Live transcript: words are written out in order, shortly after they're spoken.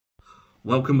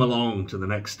Welcome along to the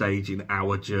next stage in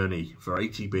our journey for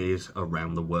 80 beers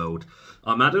around the world.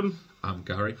 I'm Adam. I'm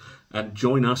Gary. And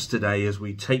join us today as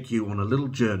we take you on a little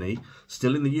journey,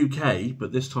 still in the UK,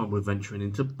 but this time we're venturing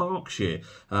into Berkshire,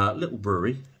 a little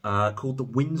brewery called the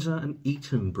Windsor and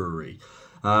Eton Brewery.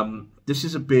 This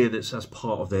is a beer that's as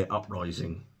part of their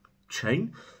Uprising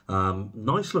chain.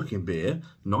 Nice looking beer,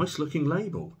 nice looking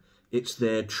label. It's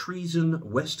their Treason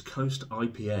West Coast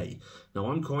IPA. Now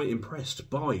I'm quite impressed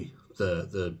by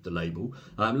the label.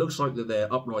 Looks like that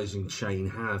their Uprising chain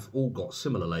have all got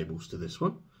similar labels to this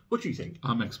one. What do you think?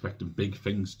 I'm expecting big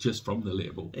things just from the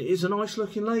label. It is a nice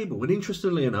looking label, and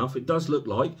interestingly enough, it does look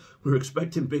like we're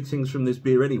expecting big things from this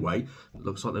beer anyway. It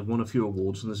looks like they've won a few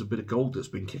awards, and there's a bit of gold that's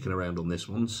been kicking around on this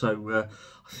one, so I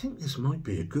think this might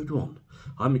be a good one.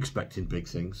 I'm expecting big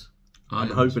things.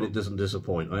 I'm hoping it doesn't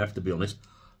disappoint, I have to be honest.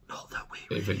 Not that we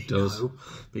really if it does, know,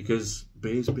 because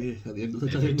beer's beer at the end of the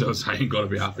day. If it does, I ain't got to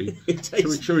be happy.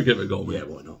 Should we give it a go? Yeah,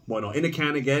 why not? Why not? In a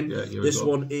can again. Yeah, this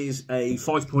one is a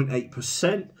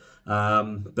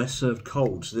 5.8%. Best served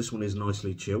cold, so this one is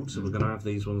nicely chilled, so we're going to have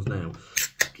these ones now.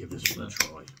 Give this one a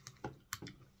try.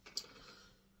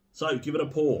 So, give it a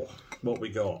pour. What we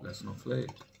got? Let's not flake.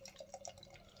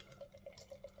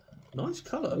 Nice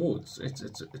colour. Oh, it's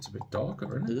a bit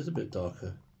darker, isn't it? It is a bit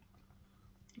darker.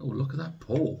 Oh, look at that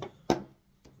pour.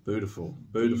 Beautiful,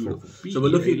 beautiful. Beautiful. So we're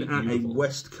looking at a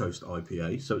West Coast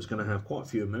IPA, so it's going to have quite a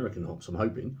few American hops, I'm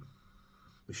hoping.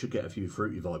 We should get a few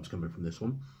fruity vibes coming from this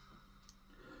one.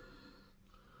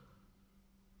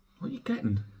 What are you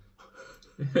getting?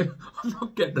 I'm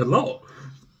not getting a lot.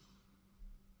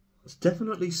 It's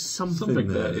definitely something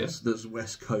there that's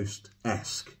West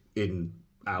Coast-esque in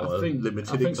our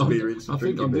limited experience of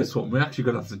drinking on beer. this one, we're actually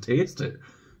going to have to taste it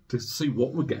to see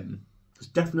what we're getting. There's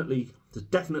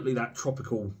definitely that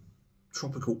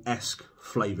tropical-esque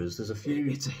flavours. There's a few.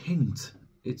 It's a hint.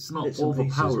 It's not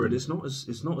overpowering. Pieces, but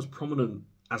it's not as prominent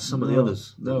as some of the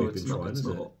others that we've been trying, is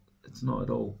it? It's not at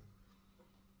all.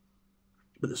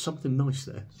 But there's something nice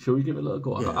there. Shall we give it a little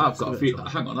go? Yeah, I've got a feeling.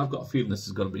 Hang on, I've got a feeling this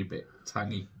is going to be a bit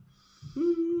tangy.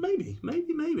 Maybe.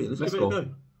 Let's give it a go.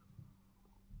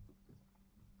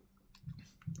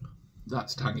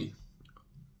 That's tangy.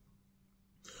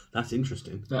 That's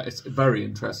interesting. That is very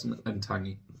interesting and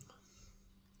tangy.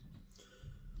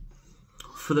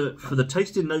 For the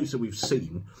tasting notes that we've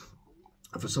seen,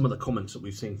 and for some of the comments that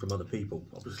we've seen from other people,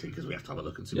 obviously because we have to have a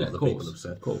look and see what other people have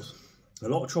said. Of course. A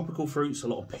lot of tropical fruits, a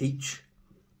lot of peach,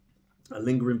 a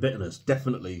lingering bitterness.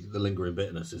 Definitely the lingering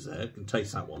bitterness is there. You can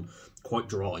taste that one. Quite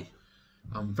dry.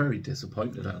 I'm very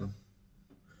disappointed at them.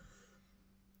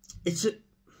 It's an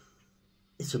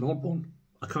odd one.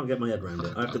 I can't get my head around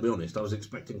it. I have to be honest. I was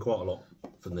expecting quite a lot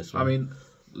from this one. I mean,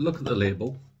 look at the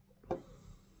label.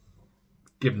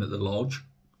 Giving it the lodge.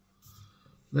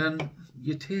 Then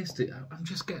you taste it. I'm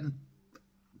just getting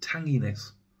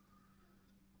tanginess.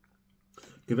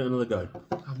 Give it another go.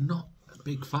 I'm not a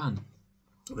big fan.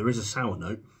 There is a sour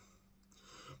note.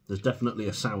 There's definitely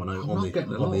a sour note on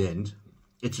the end.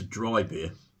 It's a dry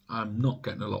beer. I'm not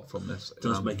getting a lot from this. It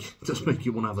does make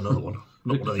you want to have another one.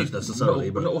 Not one of these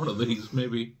necessarily, but not one of these.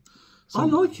 Maybe. I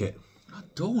like it. I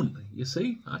don't. You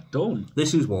see, I don't.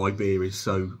 This is why beer is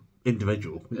so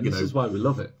individual. And this is why we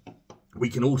love it. We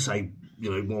can all say,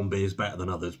 one beer is better than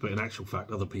others, but in actual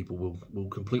fact, other people will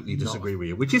completely disagree with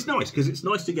you, which is nice because it's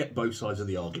nice to get both sides of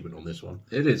the argument on this one.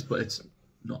 It is, but it's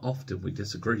not often we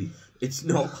disagree. It's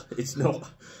not.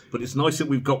 But it's nice that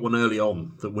we've got one early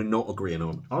on that we're not agreeing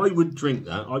on. I would drink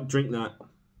that. I'd drink that.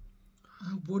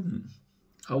 I wouldn't.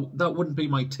 That wouldn't be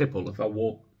my tipple if I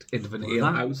walked into an ale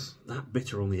house. That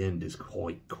bitter on the end is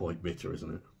quite bitter,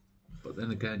 isn't it? But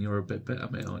then again, you're a bit bitter,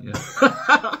 mate, aren't you?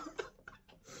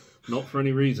 Not for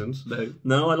any reasons.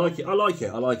 No, I like it. I like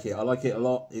it a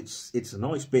lot. It's a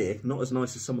nice beer. Not as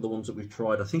nice as some of the ones that we've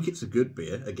tried. I think it's a good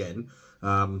beer. Again,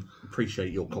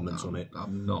 appreciate your comments on it.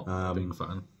 I'm not a big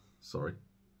fan. Sorry.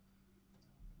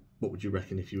 What would you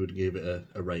reckon if you would give it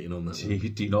a rating on that?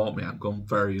 Do you know what, mate? I'm going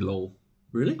very low.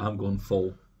 Really? I'm going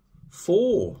 4.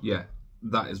 4? Yeah,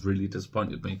 that has really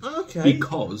disappointed me. Okay.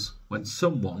 Because when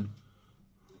someone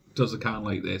does a can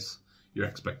like this, you're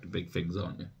expecting big things,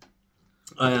 aren't you?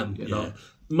 I am, yeah.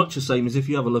 Much the same as if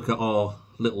you have a look at our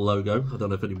little logo. I don't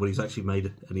know if anybody's actually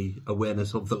made any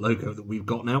awareness of the logo that we've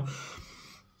got now.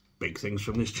 Big things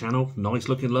from this channel. Nice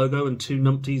looking logo and 2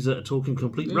 numpties that are talking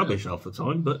complete rubbish half the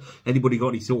time. But anybody got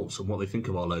any thoughts on what they think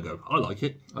of our logo? I like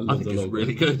it. I think it's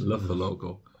really good. I love the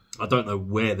logo. I don't know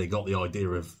where they got the idea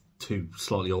of 2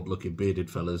 slightly odd looking bearded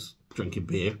fellas drinking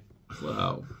beer.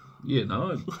 Wow. you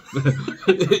know,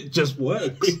 it just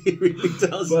works. It really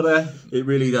does. But it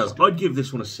really does. I'd give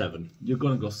this one a 7. you're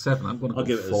going to go 7. I'm going to go 4. I'll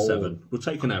give it a 7. We'll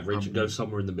take an average and go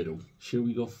somewhere in the middle. Shall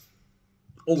we go?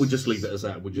 Or we just leave it as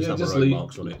that. We'll just have just our own leave-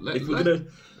 marks on it. let-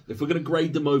 If we're gonna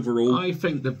grade them overall, I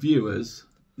think the viewers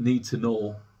need to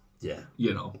know, yeah,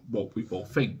 you know, what we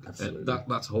both think. Absolutely.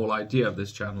 That's the whole idea of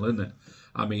this channel, isn't it?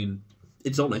 I mean,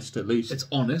 it's honest at least. it's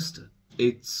honest.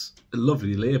 It's a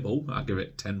lovely label. I give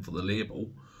it 10 for the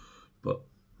label, but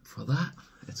for that,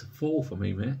 it's a 4 for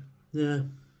me, mate. Yeah,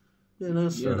 no,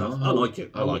 that's fair enough. know, I like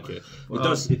it. I I- like it. well-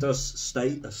 It does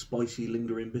state a spicy,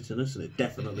 lingering bitterness, and it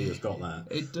definitely has got that.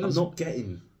 It does. I'm not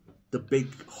getting the big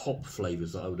hop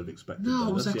flavours that I would have expected. No, I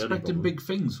though. was That's the only expecting problem. big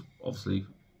things. Obviously,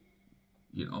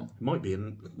 you know, Might be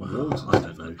in. loads Well, of I don't know.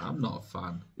 different- I'm not a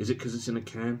fan. Is it because it's in a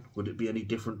can? Would it be any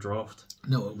different draft?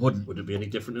 No, it wouldn't. Would it be any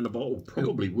different in a bottle?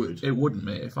 Probably would. It wouldn't,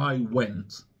 mate. If I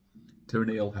went to an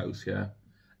ale house, yeah,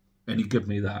 and he give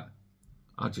me that,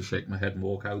 I'd just shake my head and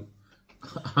walk out.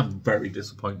 I'm very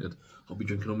disappointed. I'll be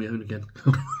drinking on my own again.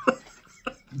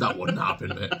 That wouldn't happen,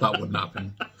 mate. That wouldn't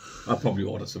happen. I'd probably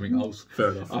order something else.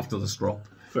 Fair enough. After the strop.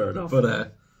 Fair enough.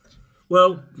 But,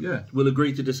 Well, yeah, we'll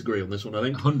agree to disagree on this one, I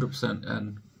think. 100%,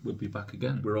 and we'll be back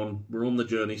again. We're on the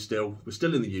journey still. We're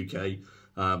still in the UK.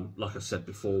 Like I said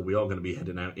before, we are going to be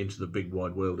heading out into the big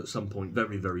wide world at some point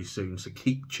very, very soon. So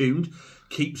keep tuned,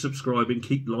 keep subscribing,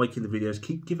 keep liking the videos,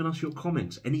 keep giving us your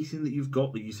comments. Anything that you've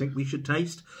got that you think we should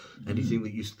taste, anything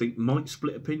that you think might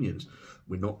split opinions.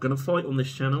 We're not going to fight on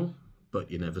this channel, but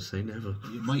you never say never.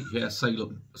 You might hear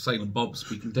Salem Bob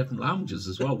speaking different languages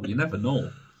as well. You never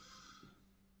know.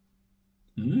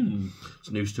 It's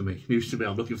news to me. News to me.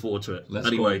 I'm looking forward to it. Let's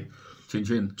anyway, go. Chin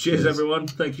chin. cheers everyone.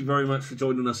 Thank you very much for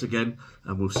joining us again,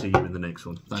 and we'll see you in the next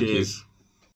one. Thank you. Cheers.